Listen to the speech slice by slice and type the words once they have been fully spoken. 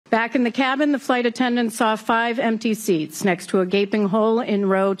Back in the cabin, the flight attendant saw 5 empty seats next to a gaping hole in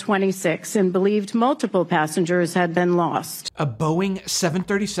row 26 and believed multiple passengers had been lost. A Boeing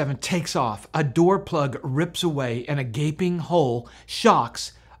 737 takes off, a door plug rips away, and a gaping hole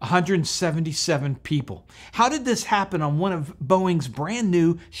shocks 177 people. How did this happen on one of Boeing's brand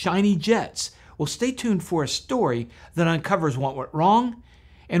new shiny jets? Well, stay tuned for a story that uncovers what went wrong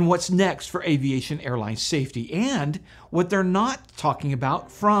and what's next for aviation airline safety, and what they're not talking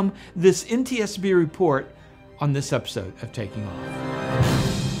about from this NTSB report on this episode of Taking Off.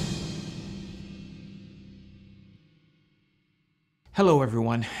 Hello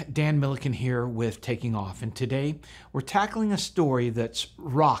everyone, Dan Milliken here with Taking Off, and today we're tackling a story that's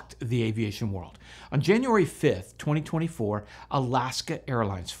rocked the aviation world. On January 5th, 2024, Alaska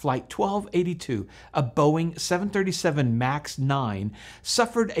Airlines Flight 1282, a Boeing 737 MAX 9,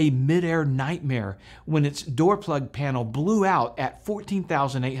 suffered a mid-air nightmare when its door plug panel blew out at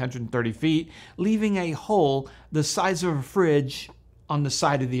 14,830 feet, leaving a hole the size of a fridge on the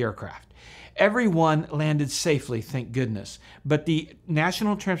side of the aircraft. Everyone landed safely, thank goodness. But the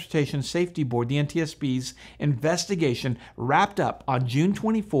National Transportation Safety Board, the NTSB's investigation wrapped up on June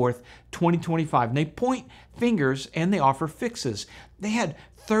 24th, 2025. And they point fingers and they offer fixes. They had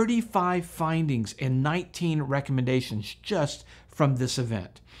 35 findings and 19 recommendations just from this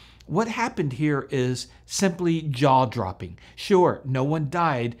event. What happened here is simply jaw-dropping. Sure, no one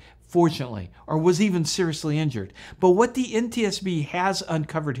died, fortunately, or was even seriously injured. But what the NTSB has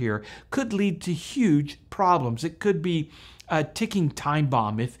uncovered here could lead to huge problems. It could be a ticking time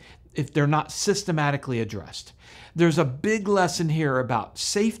bomb if they're not systematically addressed. There's a big lesson here about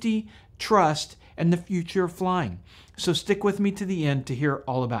safety, trust, and the future of flying. So stick with me to the end to hear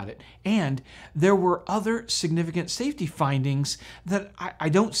all about it. And there were other significant safety findings that I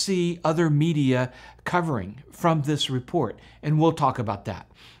don't see other media covering from this report, and we'll talk about that.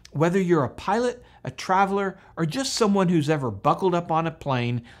 Whether you're a pilot, a traveler, or just someone who's ever buckled up on a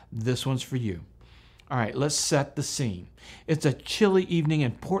plane, this one's for you. All right, let's set the scene. It's a chilly evening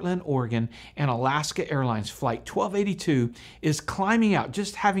in Portland, Oregon, and Alaska Airlines Flight 1282 is climbing out,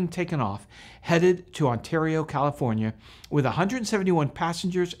 just having taken off, headed to Ontario, California, with 171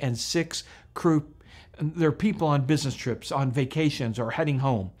 passengers and 6 crew. There are people on business trips, on vacations, or heading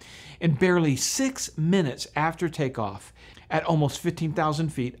home. In barely 6 minutes after takeoff, at almost 15,000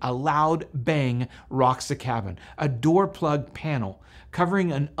 feet, a loud bang rocks the cabin. A door plug panel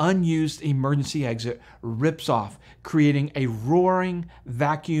covering an unused emergency exit rips off, creating a roaring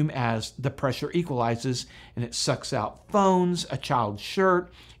vacuum as the pressure equalizes, and it sucks out phones, a child's shirt,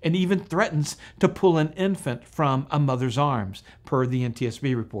 and even threatens to pull an infant from a mother's arms, per the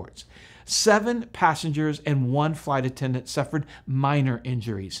NTSB reports. 7 passengers and 1 flight attendant suffered minor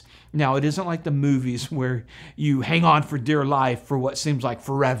injuries. Now, it isn't like the movies where you hang on for dear life for what seems like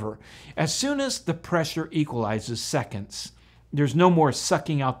forever. As soon as the pressure equalizes seconds, there's no more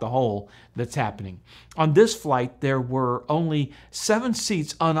sucking out the hole that's happening. On this flight, there were only 7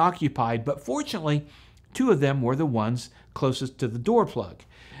 seats unoccupied, but fortunately, 2 of them were the ones closest to the door plug.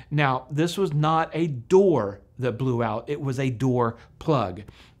 Now, this was not a door that blew out, it was a door plug.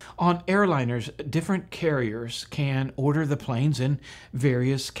 On airliners, different carriers can order the planes in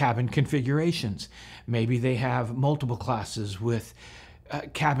various cabin configurations. Maybe they have multiple classes with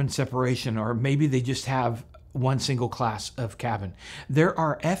cabin separation, or maybe they just have one single class of cabin. There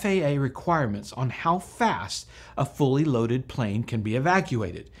are FAA requirements on how fast a fully loaded plane can be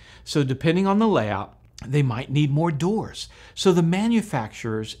evacuated. So depending on the layout, they might need more doors. So the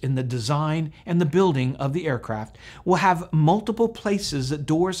manufacturers in the design and the building of the aircraft will have multiple places that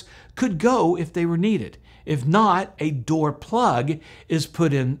doors could go if they were needed. If not, a door plug is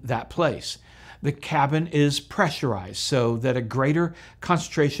put in that place. The cabin is pressurized so that a greater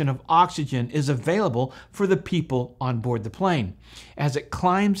concentration of oxygen is available for the people on board the plane. As it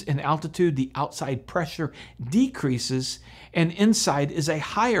climbs in altitude, the outside pressure decreases, and inside is a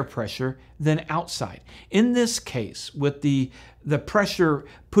higher pressure than outside. In this case, with the pressure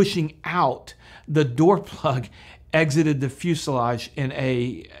pushing out, the door plug exited the fuselage in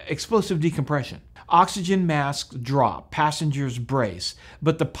a explosive decompression. Oxygen masks drop, passengers brace,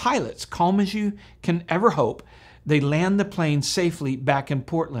 but the pilots, calm as you can ever hope, they land the plane safely back in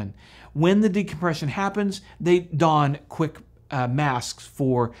Portland. When the decompression happens, they don quick masks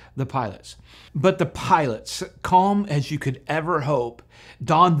for the pilots. But the pilots, calm as you could ever hope,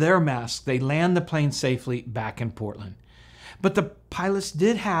 don their masks. They land the plane safely back in Portland. But the pilots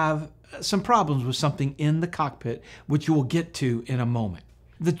did have some problems with something in the cockpit, which we'll get to in a moment.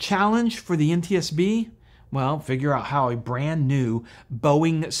 The challenge for the NTSB? Well, figure out how a brand new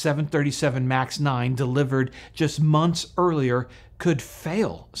Boeing 737 MAX 9 delivered just months earlier could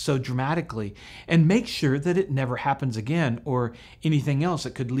fail so dramatically and make sure that it never happens again or anything else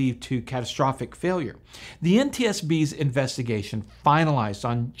that could lead to catastrophic failure. The NTSB's investigation, finalized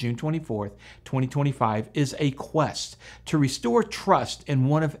on June 24th, 2025, is a quest to restore trust in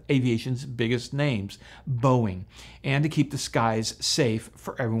one of aviation's biggest names, Boeing, and to keep the skies safe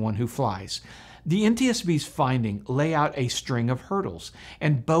for everyone who flies. The NTSB's finding lay out a string of hurdles,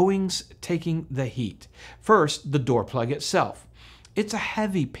 and Boeing's taking the heat. First, the door plug itself. It's a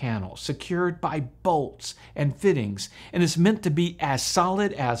heavy panel secured by bolts and fittings and is meant to be as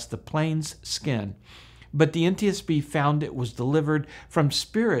solid as the plane's skin. But the NTSB found it was delivered from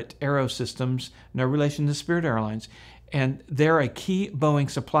Spirit Aerosystems, no relation to Spirit Airlines, and they're a key Boeing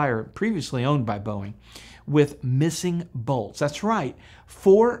supplier previously owned by Boeing, with missing bolts. That's right,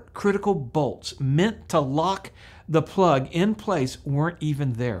 4 critical bolts meant to lock the plug in place weren't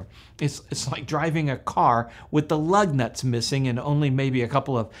even there. It's like driving a car with the lug nuts missing and only maybe a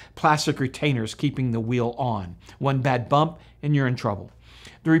couple of plastic retainers keeping the wheel on. One bad bump and you're in trouble.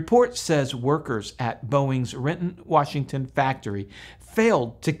 The report says workers at Boeing's Renton, Washington factory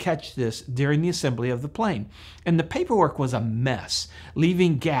failed to catch this during the assembly of the plane, and the paperwork was a mess,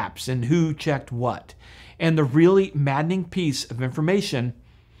 leaving gaps in who checked what. And the really maddening piece of information,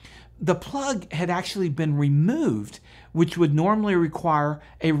 the plug had actually been removed, which would normally require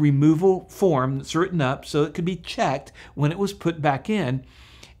a removal form that's written up so it could be checked when it was put back in,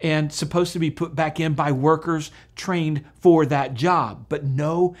 and supposed to be put back in by workers trained for that job. But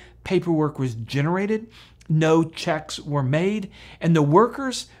no paperwork was generated, no checks were made, and the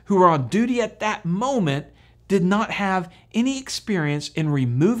workers who were on duty at that moment did not have any experience in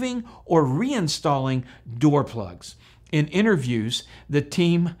removing or reinstalling door plugs. In interviews, the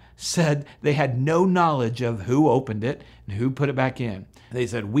team said they had no knowledge of who opened it and who put it back in. They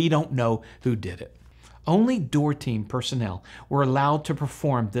said, "We don't know who did it." Only door team personnel were allowed to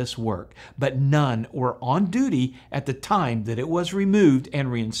perform this work, but none were on duty at the time that it was removed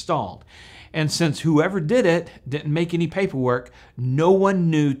and reinstalled. And since whoever did it didn't make any paperwork, no one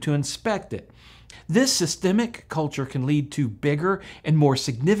knew to inspect it. This systemic culture can lead to bigger and more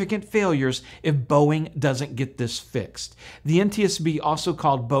significant failures if Boeing doesn't get this fixed. The NTSB also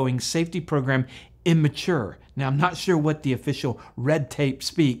called Boeing's safety program immature. Now, I'm not sure what the official red tape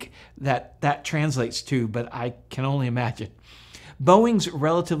speak that translates to, but I can only imagine. Boeing's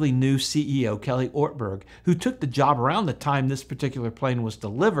relatively new CEO, Kelly Ortberg, who took the job around the time this particular plane was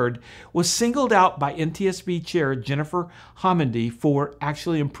delivered, was singled out by NTSB Chair Jennifer Homendy for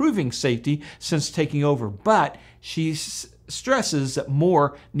actually improving safety since taking over, but she stresses that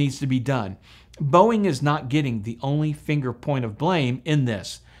more needs to be done. Boeing is not getting the only finger point of blame in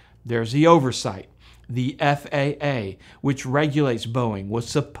this. There's the oversight. The FAA, which regulates Boeing, was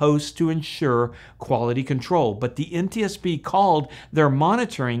supposed to ensure quality control, but the NTSB called their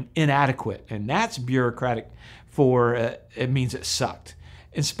monitoring inadequate, and that's bureaucratic for it means it sucked.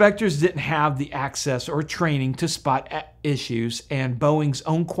 Inspectors didn't have the access or training to spot issues, and Boeing's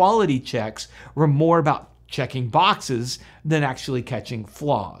own quality checks were more about checking boxes than actually catching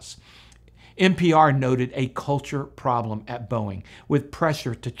flaws. NPR noted a culture problem at Boeing, with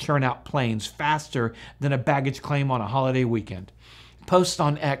pressure to churn out planes faster than a baggage claim on a holiday weekend. Post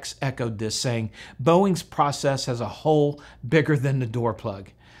on X echoed this, saying, "Boeing's process as a whole bigger than the door plug."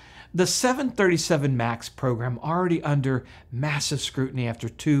 The 737 MAX program, already under massive scrutiny after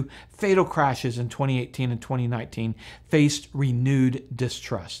 2 fatal crashes in 2018 and 2019, faced renewed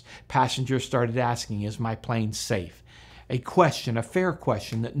distrust. Passengers started asking, "Is my plane safe?" A question, a fair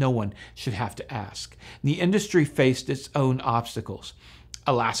question that no one should have to ask. The industry faced its own obstacles.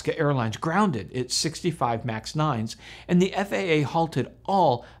 Alaska Airlines grounded its 65 MAX 9s, and the FAA halted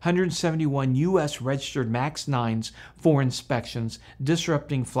all 171 U.S. registered MAX 9s for inspections,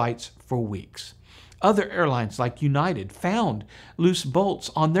 disrupting flights for weeks. Other airlines like United found loose bolts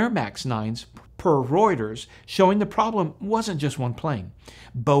on their MAX 9s, per Reuters, showing the problem wasn't just one plane.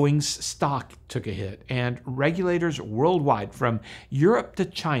 Boeing's stock took a hit, and regulators worldwide, from Europe to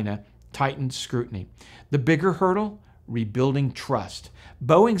China, tightened scrutiny. The bigger hurdle? Rebuilding trust.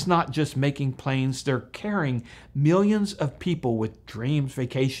 Boeing's not just making planes, they're carrying millions of people with dreams,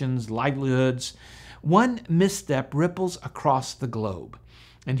 vacations, livelihoods. One misstep ripples across the globe.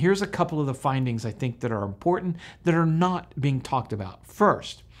 And here's a couple of the findings I think that are important that are not being talked about.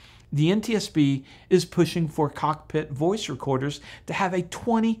 First, the NTSB is pushing for cockpit voice recorders to have a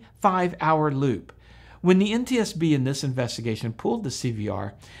 25-hour loop. When the NTSB in this investigation pulled the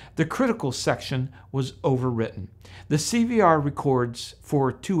CVR, the critical section was overwritten. The CVR records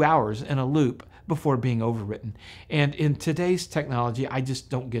for 2 hours in a loop before being overwritten. And in today's technology, I just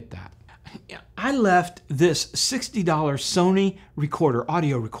don't get that. I left this $60 Sony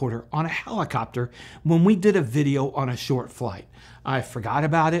audio recorder on a helicopter when we did a video on a short flight. I forgot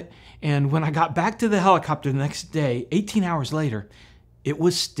about it, and when I got back to the helicopter the next day, 18 hours later, it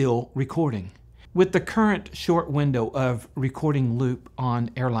was still recording. With the current short window of recording loop on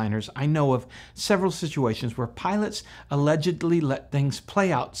airliners, I know of several situations where pilots allegedly let things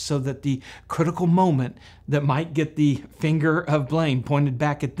play out so that the critical moment that might get the finger of blame pointed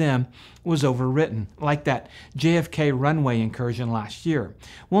back at them was overwritten, like that JFK runway incursion last year.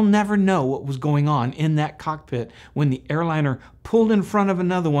 We'll never know what was going on in that cockpit when the airliner pulled in front of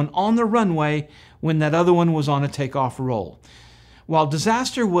another one on the runway when that other one was on a takeoff roll. While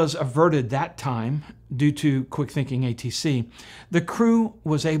disaster was averted that time due to quick thinking ATC, the crew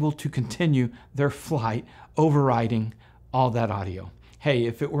was able to continue their flight, overriding all that audio. Hey,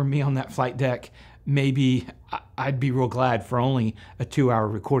 if it were me on that flight deck, maybe I'd be real glad for only a 2-hour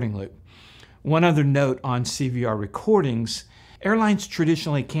recording loop. One other note on CVR recordings: airlines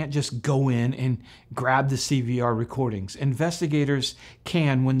traditionally can't just go in and grab the CVR recordings. Investigators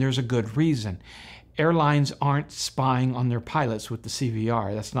can when there's a good reason. Airlines aren't spying on their pilots with the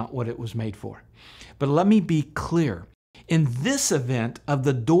CVR. That's not what it was made for. But let me be clear. In this event of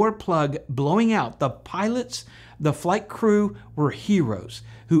the door plug blowing out, the pilots, the flight crew were heroes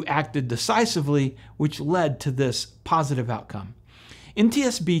who acted decisively, which led to this positive outcome.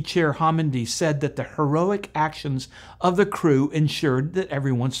 NTSB Chair Homendy said that the heroic actions of the crew ensured that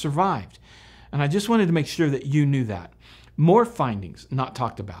everyone survived. And I just wanted to make sure that you knew that. More findings not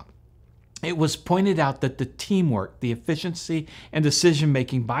talked about. It was pointed out that the teamwork, the efficiency, and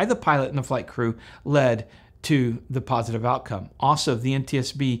decision-making by the pilot and the flight crew led to the positive outcome. Also, the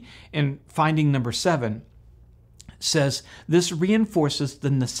NTSB in finding number 7 says this reinforces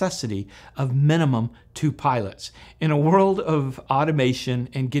the necessity of minimum 2 pilots. In a world of automation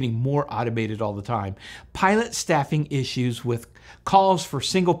and getting more automated all the time, pilot staffing issues with calls for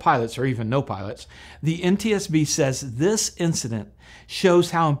single pilots or even no pilots, the NTSB says this incident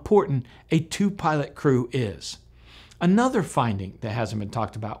shows how important a 2-pilot crew is. Another finding that hasn't been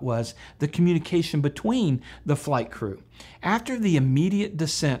talked about was the communication between the flight crew. After the immediate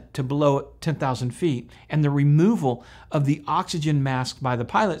descent to below 10,000 feet and the removal of the oxygen mask by the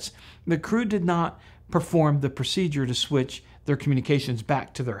pilots, the crew did not perform the procedure to switch their communications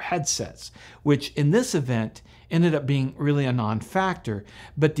back to their headsets, which in this event ended up being really a non-factor,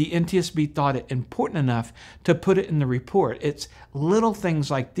 but the NTSB thought it important enough to put it in the report. It's little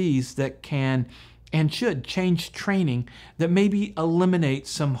things like these that can and should change training that maybe eliminate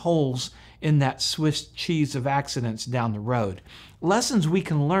some holes in that Swiss cheese of accidents down the road. Lessons we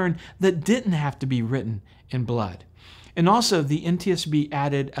can learn that didn't have to be written in blood. And also, the NTSB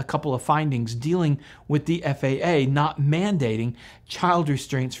added a couple of findings dealing with the FAA not mandating child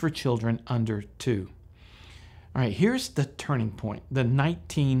restraints for children under 2. All right, here's the turning point, the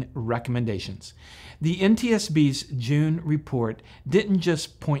 19 recommendations. The NTSB's June report didn't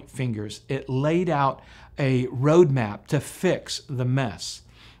just point fingers. It laid out a roadmap to fix the mess.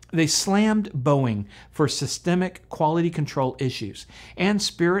 They slammed Boeing for systemic quality control issues and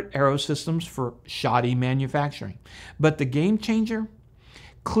Spirit Aerosystems for shoddy manufacturing. But the game changer?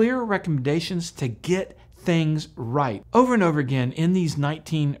 Clear recommendations to get things right. Over and over again in these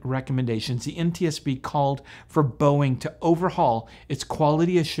 19 recommendations, the NTSB called for Boeing to overhaul its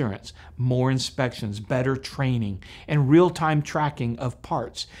quality assurance, more inspections, better training, and real-time tracking of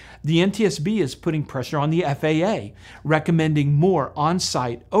parts. The NTSB is putting pressure on the FAA, recommending more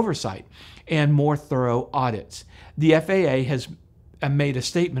on-site oversight and more thorough audits. The FAA has made a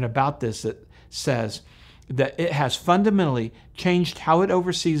statement about this that says that it has fundamentally changed how it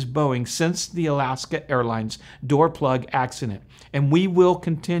oversees Boeing since the Alaska Airlines door plug accident, and we will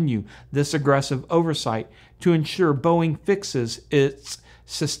continue this aggressive oversight to ensure Boeing fixes its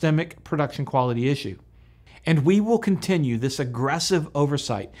systemic production quality issue. And we will continue this aggressive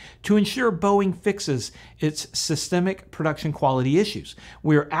oversight to ensure Boeing fixes its systemic production quality issues.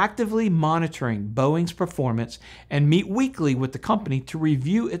 We are actively monitoring Boeing's performance and meet weekly with the company to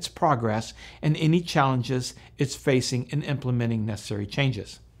review its progress and any challenges it's facing in implementing necessary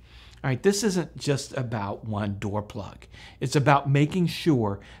changes. All right, this isn't just about one door plug. It's about making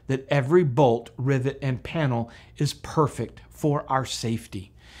sure that every bolt, rivet, and panel is perfect for our safety.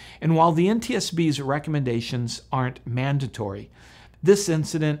 And while the NTSB's recommendations aren't mandatory, this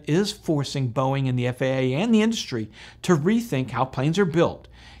incident is forcing Boeing and the FAA and the industry to rethink how planes are built,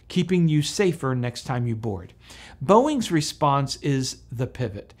 keeping you safer next time you board. Boeing's response is the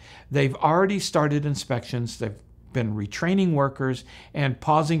pivot. They've already started inspections, they've been retraining workers and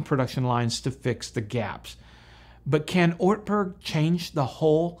pausing production lines to fix the gaps. But can Ortberg change the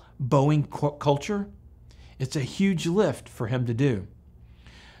whole Boeing culture? It's a huge lift for him to do.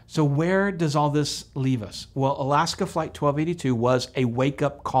 So where does all this leave us? Well, Alaska Flight 1282 was a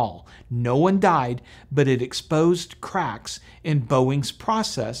wake-up call. No one died, but it exposed cracks in Boeing's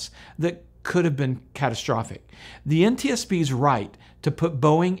process that could have been catastrophic. The NTSB is right to put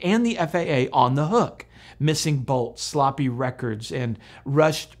Boeing and the FAA on the hook. Missing bolts, sloppy records, and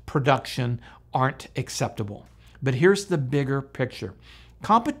rushed production aren't acceptable. But here's the bigger picture.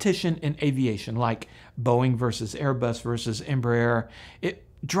 Competition in aviation, like Boeing versus Airbus versus Embraer, it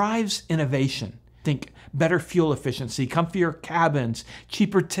drives innovation. Think better fuel efficiency, comfier cabins,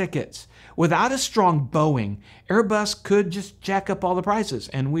 cheaper tickets. Without a strong Boeing, Airbus could just jack up all the prices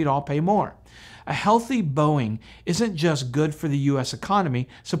and we'd all pay more. A healthy Boeing isn't just good for the U.S. economy,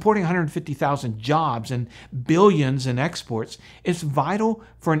 supporting 150,000 jobs and billions in exports. It's vital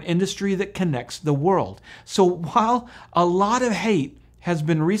for an industry that connects the world. So while a lot of hate has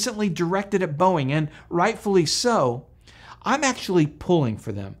been recently directed at Boeing, and rightfully so, I'm actually pulling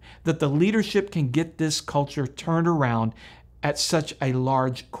for them that the leadership can get this culture turned around at such a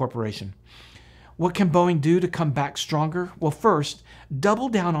large corporation. What can Boeing do to come back stronger? Well, first, double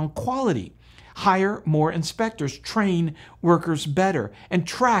down on quality. Hire more inspectors, train workers better, and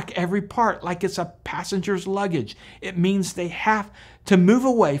track every part like it's a passenger's luggage. It means they have to move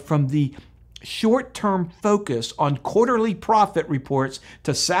away from the short-term focus on quarterly profit reports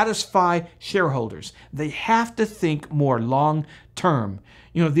to satisfy shareholders. They have to think more long-term.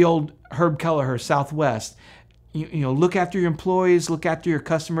 You know, the old Herb Kelleher, Southwest, look after your employees, look after your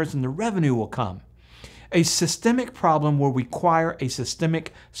customers, and the revenue will come. A systemic problem will require a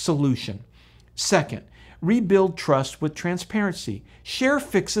systemic solution. Second, rebuild trust with transparency. Share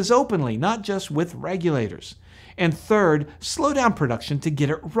fixes openly, not just with regulators. And third, slow down production to get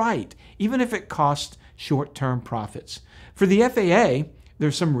it right, even if it costs short-term profits. For the FAA,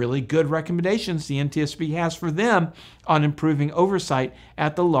 there's some really good recommendations the NTSB has for them on improving oversight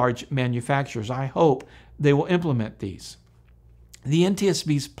at the large manufacturers. I hope they will implement these. The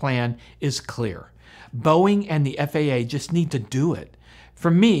NTSB's plan is clear. Boeing and the FAA just need to do it. For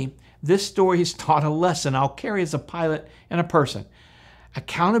me, this story has taught a lesson I'll carry as a pilot and a person.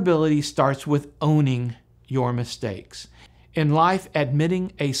 Accountability starts with owning your mistakes. In life,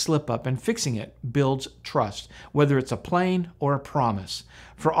 admitting a slip-up and fixing it builds trust, whether it's a plane or a promise.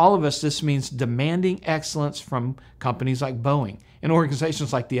 For all of us, this means demanding excellence from companies like Boeing and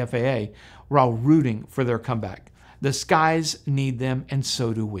organizations like the FAA, while rooting for their comeback. The skies need them, and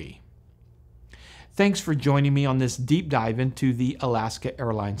so do we. Thanks for joining me on this deep dive into the Alaska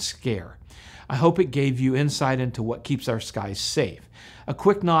Airlines scare. I hope it gave you insight into what keeps our skies safe. A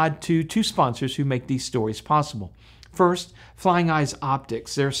quick nod to two sponsors who make these stories possible. First, Flying Eyes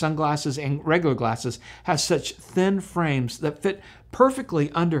Optics. Their sunglasses and regular glasses have such thin frames that fit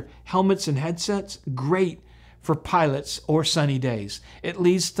perfectly under helmets and headsets. Great for pilots or sunny days. It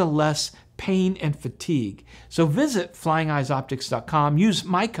leads to less pain and fatigue. So visit flyingeyesoptics.com. Use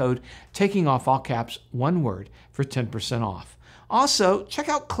my code, taking off all caps, one word, for 10% off. Also, check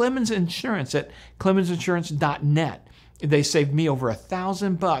out Clemens Insurance at clemensinsurance.net. They saved me over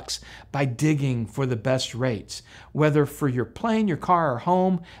 $1,000 by digging for the best rates. Whether for your plane, your car, or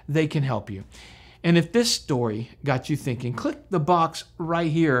home, they can help you. And if this story got you thinking, click the box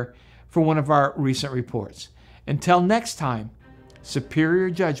right here for one of our recent reports. Until next time, superior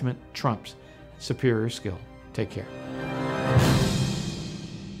judgment trumps superior skill. Take care.